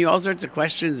asking me all sorts of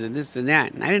questions and this and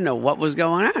that, and I didn't know what was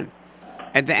going on.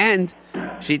 At the end,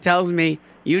 she tells me,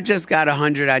 "You just got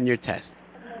 100 on your test."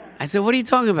 I said, "What are you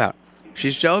talking about?"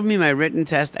 She showed me my written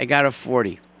test. I got a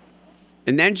 40.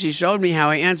 And then she showed me how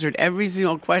I answered every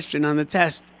single question on the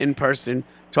test in person,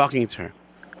 talking to her.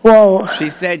 Whoa. She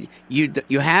said,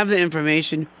 you have the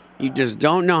information, you just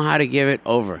don't know how to give it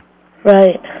over.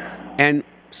 Right. And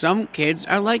some kids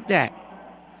are like that.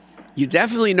 You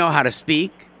definitely know how to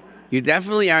speak. You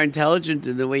definitely are intelligent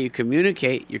in the way you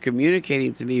communicate. You're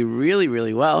communicating to me really,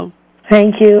 really well.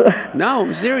 Thank you. No,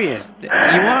 I'm serious. You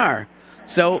are.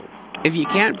 So if you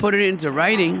can't put it into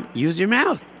writing, use your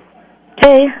mouth.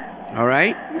 Okay. All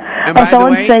right? And also, I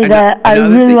want to say that I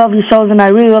really love your shows, and I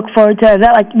really look forward to it.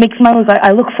 That makes my week.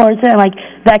 I look forward to it, and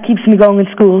that keeps me going in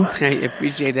school. I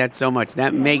appreciate that so much.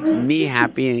 That makes me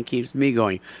happy, and it keeps me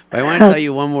going. But I want to tell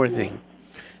you one more thing.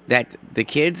 That the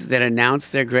kids that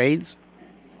announce their grades,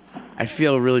 I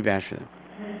feel really bad for them.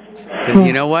 Because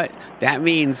you know what? That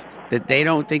means that they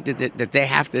don't think that they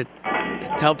have to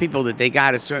tell people that they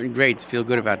got a certain grade to feel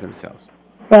good about themselves.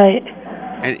 Right.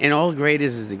 And all grade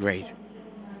is a grade.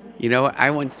 You know what? I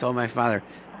once told my father,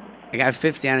 I got a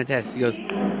 50 on a test. He goes,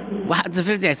 wow, it's a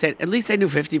 50. I said, at least I knew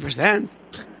 50%.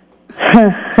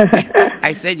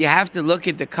 I said, you have to look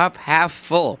at the cup half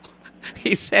full.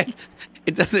 He said,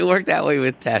 it doesn't work that way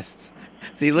with tests.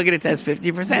 So you look at a test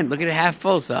 50%, look at it half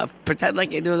full, so pretend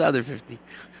like you do the other 50.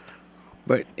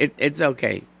 But it's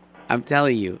okay. I'm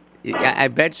telling you. I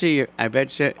bet you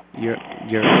your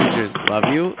teachers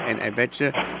love you, and I bet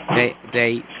you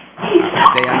they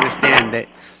understand that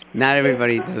not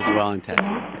everybody does well on tests.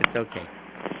 It's okay.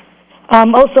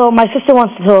 Also, my sister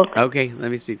wants to talk. Okay,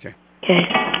 let me speak to her. Okay.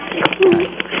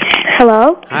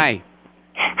 Hello? Hi.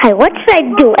 Hi, what should I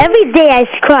do? Every day I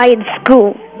cry in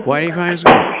school. Why are you crying in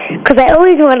school? Because I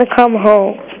always want to come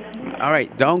home. All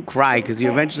right, don't cry because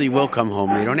you eventually will come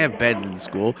home. They don't have beds in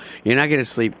school. You're not going to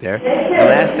sleep there. The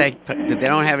last that they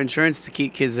don't have insurance to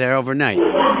keep kids there overnight.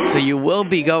 So you will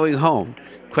be going home.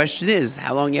 Question is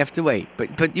how long you have to wait.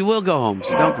 But you will go home,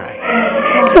 so don't cry.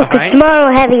 All right? Tomorrow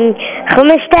I'm having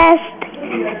Chumash test,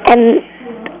 and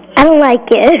I don't like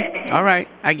it. All right,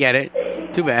 I get it.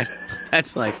 Too bad.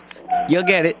 That's life. You'll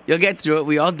get it. You'll get through it.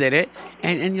 We all did it,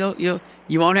 and you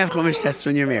won't have Chumash tests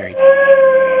when you're married.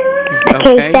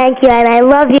 Okay, thank you, and I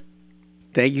love you.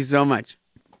 Thank you so much.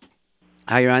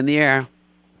 Hi, you're on the air.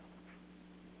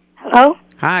 Hello?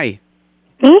 Hi.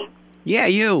 Me? Yeah,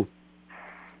 you.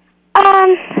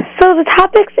 So the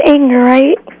topic's anger,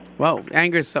 right? Well,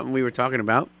 anger is something we were talking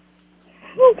about.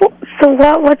 So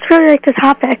what's really like the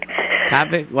topic?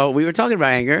 Topic? Well, we were talking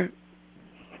about anger.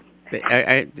 Do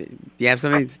you have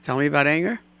something to tell me about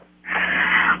anger?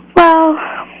 Well,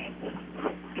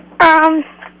 I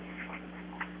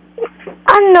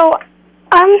don't know.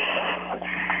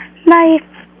 My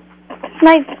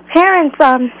parents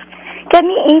get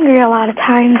me angry a lot of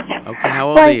times. Okay, how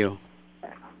old are you?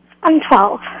 I'm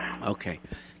 12. Okay,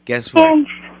 guess what? And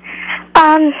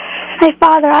my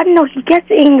father, I don't know, he gets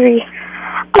angry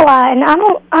a lot, and I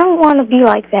don't want to be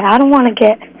like that. I don't want to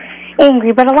get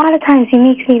angry, but a lot of times he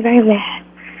makes me very mad.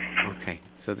 Okay,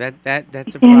 so that's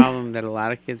a problem that a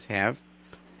lot of kids have,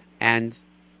 and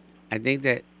I think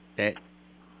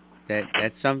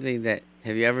that's something that,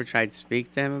 have you ever tried to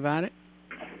speak to him about it?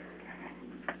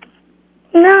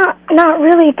 Not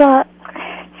really, but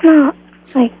it's not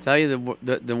like. Tell you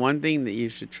the one thing that you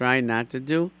should try not to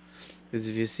do is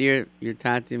if you see your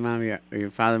tati, mom, or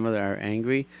your father, mother are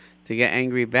angry, to get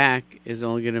angry back is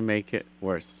only going to make it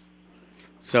worse.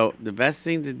 So the best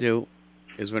thing to do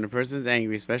is when a person's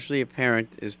angry, especially a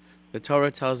parent, is the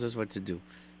Torah tells us what to do.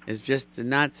 Is just to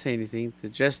not say anything, to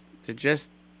just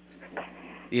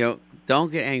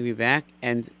don't get angry back,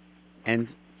 and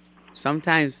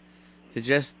sometimes to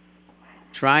just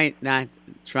try not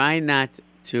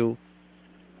to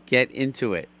get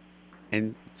into it,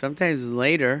 and sometimes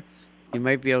later you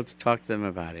might be able to talk to them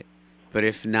about it. But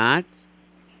if not,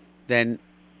 then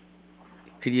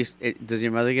does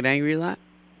your mother get angry a lot?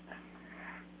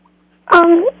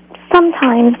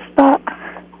 Sometimes, but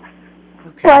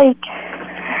okay. like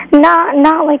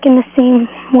not like in the same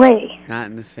way. Not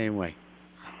in the same way.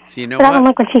 So you know but what? I don't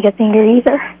like when she gets angry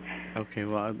either. Okay,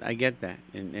 well, I get that,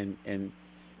 and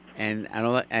I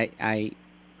don't like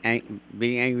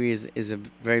being angry is a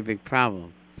very big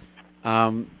problem.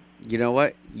 You know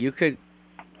what? You could,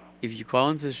 if you call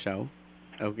into the show,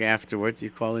 okay, afterwards you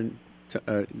call in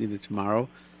either tomorrow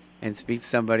and speak to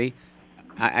somebody.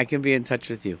 I can be in touch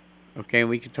with you, okay, and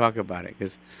we can talk about it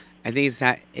because I think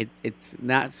it's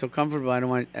not so comfortable. I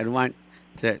don't want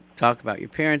to talk about your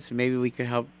parents. Maybe we could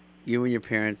help you and your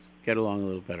parents get along a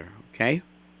little better, okay?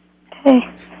 Okay.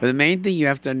 But the main thing you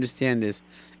have to understand is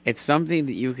it's something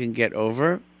that you can get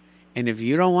over, and if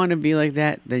you don't want to be like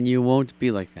that, then you won't be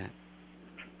like that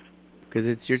because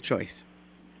it's your choice.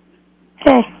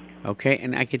 Okay. Okay,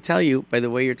 and I can tell you by the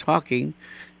way you're talking,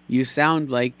 you sound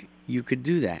like you could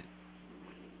do that.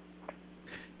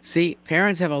 See,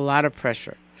 parents have a lot of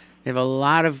pressure. They have a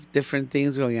lot of different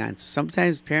things going on. So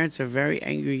sometimes parents are very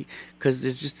angry because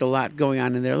there's just a lot going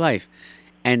on in their life.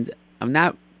 And I'm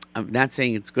not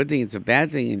saying it's a good thing, it's a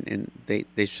bad thing, and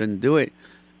they shouldn't do it.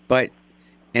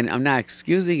 And I'm not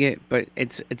excusing it, but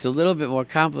it's a little bit more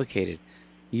complicated.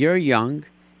 You're young,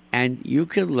 and you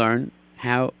can learn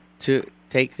how to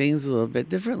take things a little bit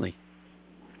differently.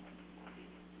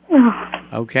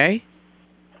 Okay?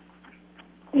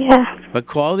 Yeah. But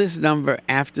call this number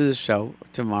after the show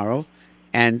tomorrow,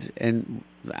 and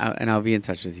I'll be in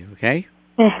touch with you. Okay?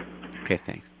 Yeah. Okay.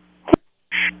 Thanks.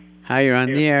 Hi, you're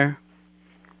on the air.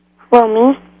 Well,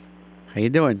 me? How you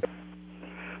doing?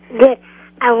 Good.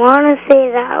 I want to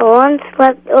say that I once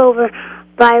slept over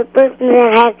by a person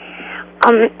that had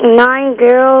 9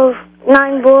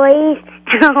 boys,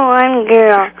 and 1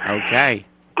 girl. Okay.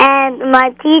 and my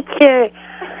teacher,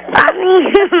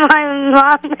 my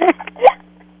mother.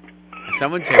 Is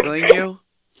someone tickling you?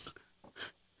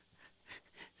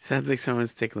 Sounds like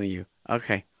someone's tickling you.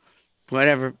 Okay.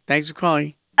 Whatever. Thanks for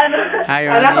calling. Hi,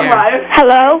 you're on the air.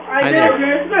 Hello? Hi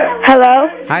there. Hello?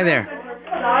 Hi there.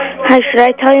 Hi, should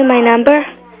I tell you my number?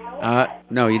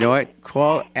 No, you know what?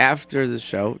 Call after the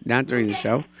show, not during the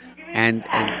show, and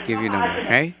give your number,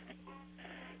 okay?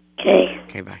 Okay.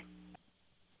 Okay, bye.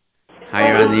 Hi,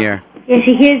 you're on the air. Yeah,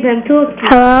 she hears them talking.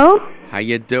 Hello? How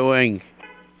you doing?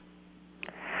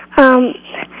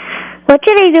 What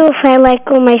should I do if I like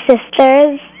all my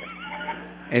sisters?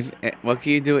 What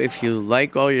can you do if you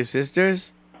like all your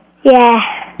sisters? Yeah.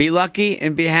 Be lucky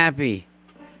and be happy.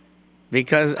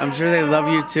 Because I'm sure they love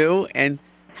you too, and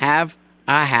have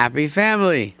a happy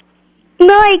family.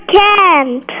 No, I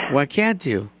can't. Why can't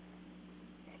you?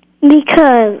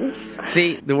 Because.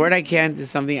 See, the word I can't is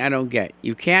something I don't get.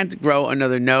 You can't grow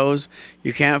another nose.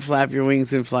 You can't flap your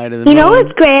wings and fly to the moon. You know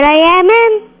what grade I am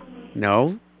in?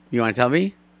 No. You want to tell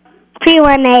me?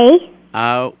 Pre-1A.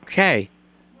 Okay.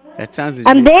 That sounds...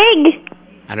 I'm big.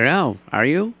 I don't know. Are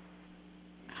you?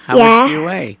 How Yeah. much do you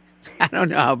weigh? I don't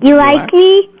know how big You you like are.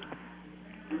 me?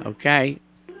 Okay.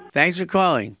 Thanks for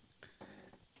calling.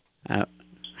 I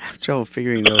have trouble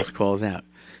figuring those calls out.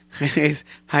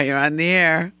 Hi, you're on the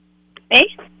air.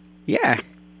 Me? Yeah.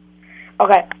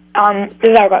 Okay. This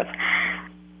is how it goes.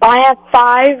 I have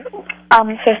 5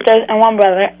 sisters and 1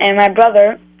 brother, and my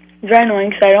brother is very annoying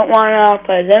because I don't want to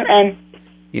play with him. And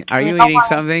Are you eating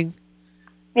something?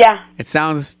 yeah, It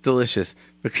sounds delicious,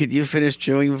 but could you finish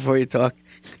chewing before you talk?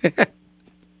 I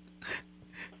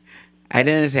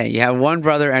didn't understand. You have 1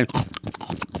 brother and...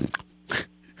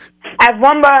 I have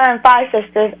 1 brother and 5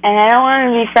 sisters, and I don't want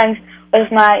to be friends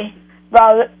with my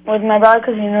brother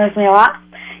because he knows me a lot.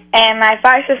 And my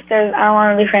 5 sisters, I don't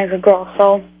want to be friends with girls.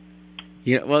 So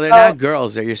Well, they're not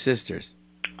girls. They're your sisters.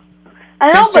 I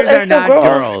know, but Sisters they're are still not girls.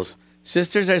 girls.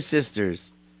 Sisters are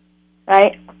sisters.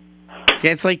 Right?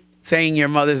 Yeah, it's like saying your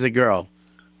mother's a girl.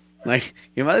 Like,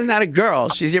 your mother's not a girl.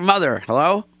 She's your mother.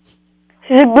 Hello?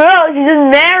 She's a girl. She's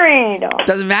just married.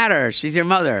 Doesn't matter. She's your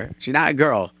mother. She's not a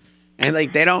girl. And,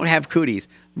 like, they don't have cooties.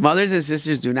 Mothers and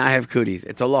sisters do not have cooties.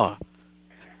 It's a law.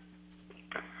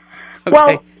 Okay,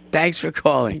 Well, thanks for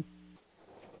calling.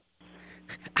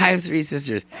 I have 3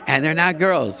 sisters, and they're not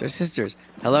girls. They're sisters.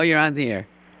 Hello, you're on the air.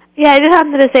 Yeah, I just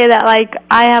wanted to say that, like,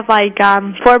 I have, like,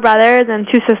 4 brothers and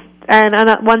 2 sisters and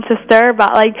 1 sister,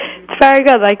 but, like, it's very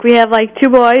good. Like, we have, like, 2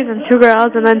 boys and 2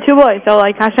 girls and then 2 boys. So,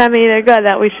 like, Hashem made it good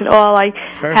that we should all, like,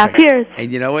 have peers.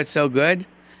 And you know what's so good?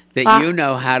 That you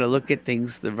know how to look at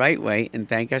things the right way and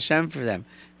thank Hashem for them.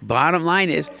 Bottom line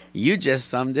is, you just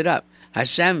summed it up.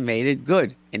 Hashem made it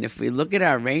good. And if we look at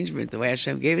our arrangement, the way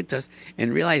Hashem gave it to us,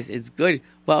 and realize it's good,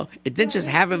 well, it didn't just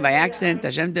happen by accident.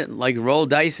 Hashem didn't, like, roll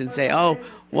dice and say, oh,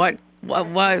 what,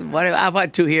 how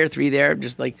about 2 here, 3 there?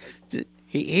 Just like,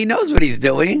 he knows what he's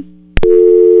doing.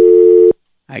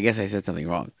 I guess I said something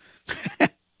wrong.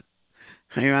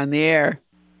 You're on the air.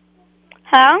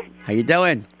 Hello? How you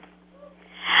doing?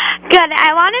 Good.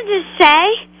 I wanted to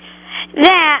say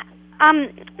that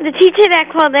the teacher that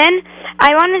called in,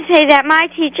 I want to say that my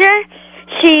teacher,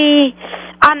 she,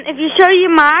 if you show your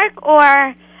mark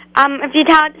or if you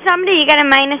tell it to somebody, you get a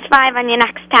 -5 on your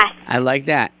next test. I like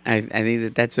that. I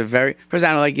think that's a very... First, I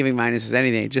don't like giving minuses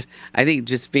anything. I think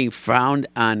just being frowned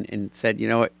on and said, you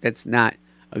know what, that's not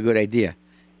a good idea.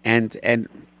 And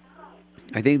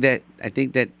I think that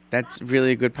that's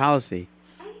really a good policy.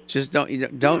 Just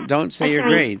don't say your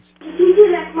grades.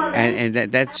 And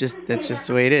that's just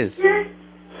the way it is.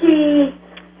 You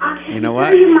know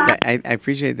what? I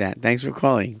appreciate that. Thanks for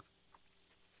calling.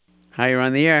 Hi, you're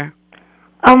on the air.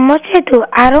 What should I do?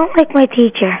 I don't like my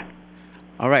teacher.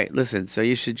 All right, listen. So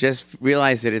you should just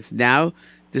realize that it's now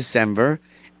December,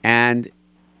 and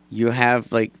you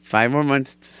have like 5 more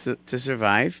months to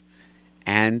survive,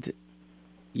 and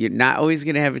you're not always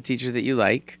going to have a teacher that you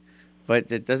like, but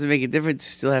that doesn't make a difference.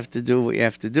 You still have to do what you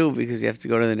have to do because you have to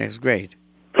go to the next grade.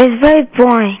 It's very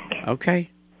boring. Okay.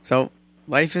 So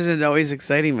life isn't always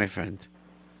exciting, my friend.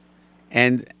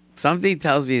 And something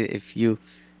tells me that if you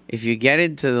get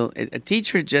into a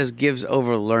teacher just gives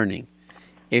over learning.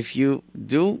 If you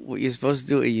do what you're supposed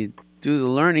to do and you do the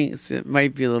learning, it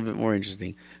might be a little bit more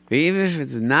interesting. But even if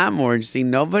it's not more interesting,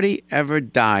 nobody ever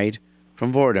died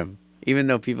from boredom. Even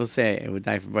though people say it would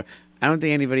die from boredom. I don't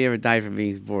think anybody ever died from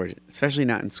being bored, especially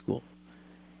not in school.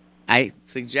 I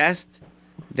suggest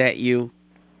that you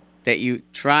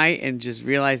try and just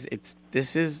realize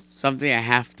this is something I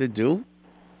have to do,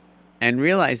 and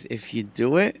realize if you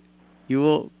do it, you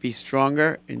will be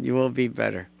stronger and you will be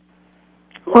better.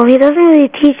 Well, he doesn't really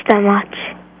teach that much.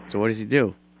 So what does he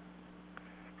do?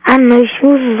 I don't know, he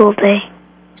schmoozes all day.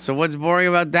 So what's boring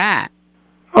about that?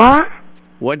 What?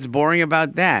 What's boring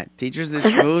about that? Teachers that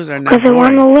schmooze are not Because I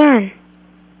want boring. to learn.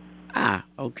 Ah,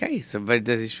 okay. So, but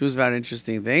does he schmooze about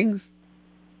interesting things?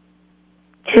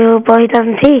 True, but he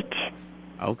doesn't teach.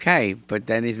 Okay, but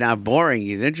then he's not boring.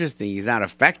 He's interesting. He's not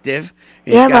effective.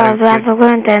 He's Yeah, but got I'd rather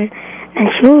learn than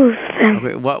schmooze.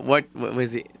 Okay, what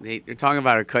was it? You're talking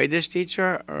about a Kodesh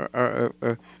teacher or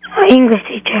English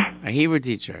teacher. a Hebrew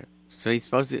teacher? So he's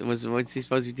supposed to what's he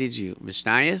supposed to be teaching you?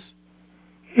 Mishnayos?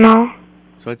 No.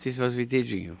 So what's he supposed to be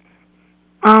teaching you?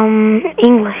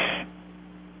 English.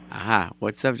 Aha.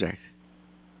 What subject?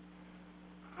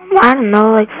 I don't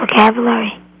know, like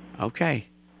vocabulary. Okay.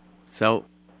 So,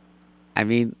 I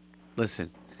mean,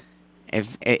 listen.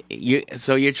 If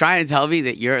so you're trying to tell me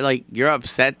that you're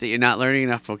upset that you're not learning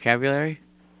enough vocabulary?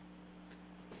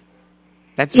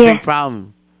 That's a big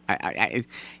problem.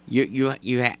 You're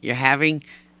having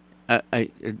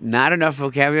not enough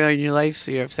vocabulary in your life,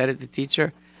 so you're upset at the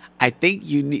teacher. I think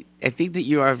that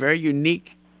you are a very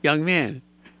unique young man.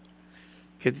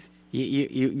 Because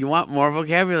you want more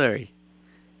vocabulary.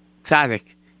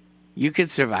 Tzaddik, you can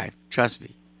survive. Trust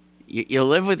me. You'll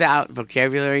live without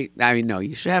vocabulary. I mean, no,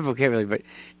 you should have vocabulary, but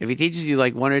if he teaches you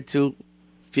like one or two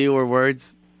fewer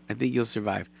words, I think you'll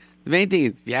survive. The main thing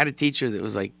is if you had a teacher that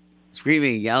was like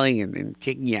screaming and yelling and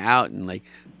kicking you out and like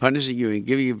punishing you and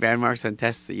giving you bad marks on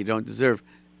tests that you don't deserve,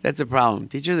 that's a problem.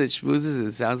 Teacher that schmoozes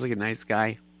and sounds like a nice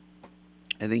guy,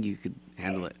 I think you could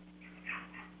handle it.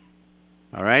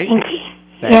 All right? Thank you.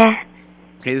 Thanks. Yeah.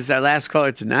 Okay, this is our last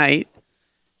caller tonight.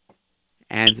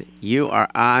 And you are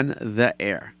on the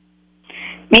air.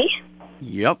 Me?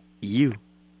 Yep, you.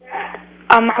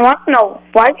 I want to know,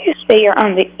 why do you say you're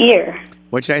on the ear?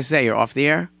 What should I say? You're off the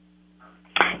air?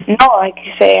 No, like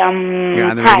you say, You're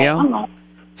on the hi, radio? I don't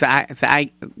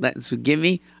know. So give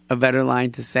me a better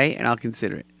line to say, and I'll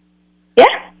consider it.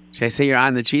 Yeah? Should I say you're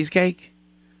on the cheesecake?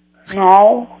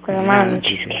 No, because I'm not on the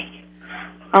cheesecake.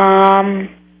 I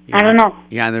don't know.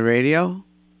 You're on the radio?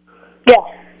 Yeah.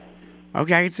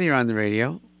 Okay, I can say you're on the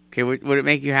radio. Okay, would it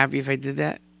make you happy if I did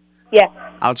that? Yeah.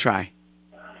 I'll try.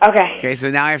 Okay. Okay,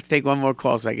 so now I have to take one more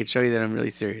call so I can show you that I'm really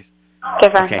serious.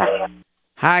 Okay, fine. Okay.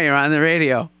 Hi, you're on the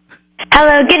radio.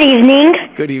 Hello, good evening.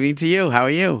 Good evening to you. How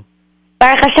are you?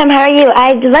 Baruch Hashem, how are you?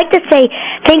 I'd like to say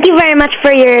thank you very much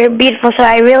for your beautiful show.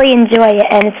 I really enjoy it,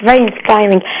 and it's very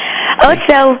inspiring.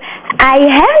 Also, I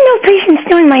have no patience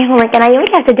doing my homework, and I always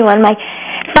have to do one. My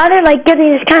father, gives me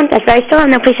this contest, but I still have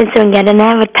no patience doing it, and I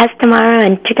have a test tomorrow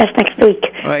and 2 tests next week.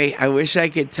 Wait, I wish I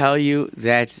could tell you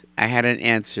that I had an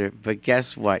answer, but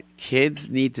guess what? Kids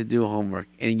need to do homework,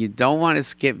 and you don't want to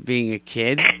skip being a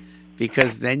kid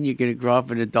because then you're going to grow up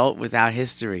an adult without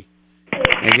history.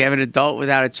 And if you have an adult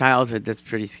without a childhood, that's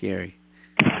pretty scary.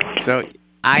 So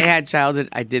I had childhood.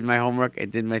 I did my homework. I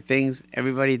did my things.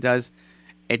 Everybody does.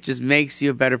 It just makes you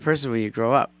a better person when you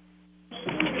grow up.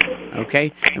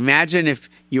 Okay? Imagine if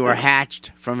you were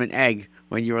hatched from an egg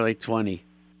when you were like 20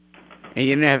 and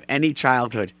you didn't have any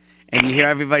childhood. And you hear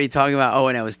everybody talking about,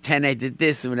 when I was 10, I did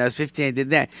this. And when I was 15, I did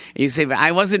that. And you say, but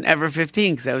I wasn't ever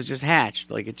 15 because I was just hatched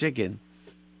like a chicken.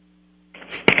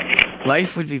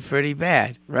 Life would be pretty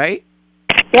bad, right?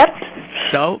 Yep.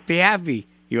 So be happy.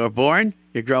 You are born.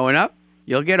 You're growing up.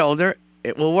 You'll get older.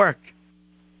 It will work.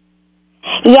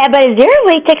 Yeah, but is there a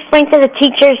way to explain to the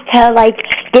teachers to,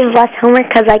 give less homework?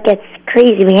 Because, it's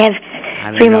crazy. We have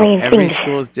 3 million Every things.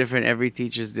 school is different. Every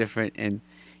teacher is different. And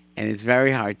it's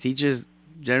very hard. Teachers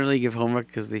generally give homework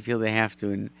because they feel they have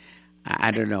to. And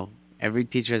I don't know. Every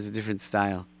teacher has a different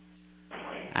style.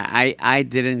 I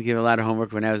didn't give a lot of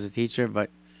homework when I was a teacher, but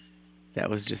that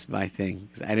was just my thing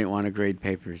because I didn't want to grade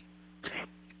papers.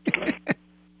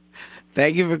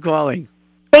 Thank you for calling.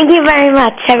 Thank you very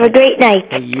much. Have a great night.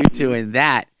 Hey, you too. And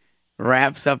that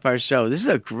wraps up our show. This is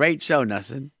a great show,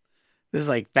 Nussin. This is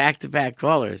like back-to-back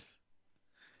callers.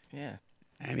 Yeah.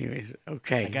 Anyways,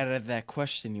 okay. I got out of that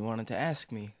question you wanted to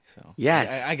ask me. So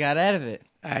yes. I got out of it.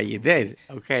 You did.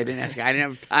 Okay, I didn't ask. I didn't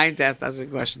have time to ask us a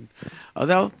question.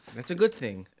 Although that's a good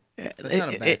thing. That's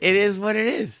not a bad thing. It is what it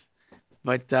is.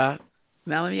 But now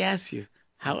let me ask you,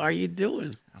 how are you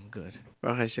doing? I'm good.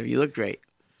 Baruch Hashem, you look great.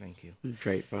 Thank you.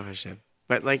 Great, Baruch Hashem.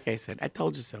 But like I said, I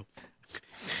told you so.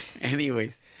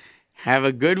 Anyways, have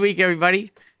a good week,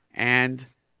 everybody, and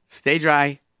stay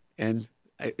dry. And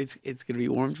it's going to be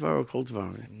warm tomorrow or cold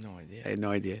tomorrow? I have no idea. I had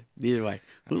no idea. Neither way.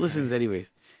 Who listens anyways?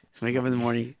 Just wake up in the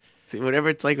morning. See, whatever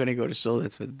it's like when I go to shul,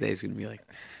 that's what the day is going to be like.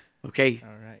 Okay?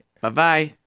 All right. Bye-bye.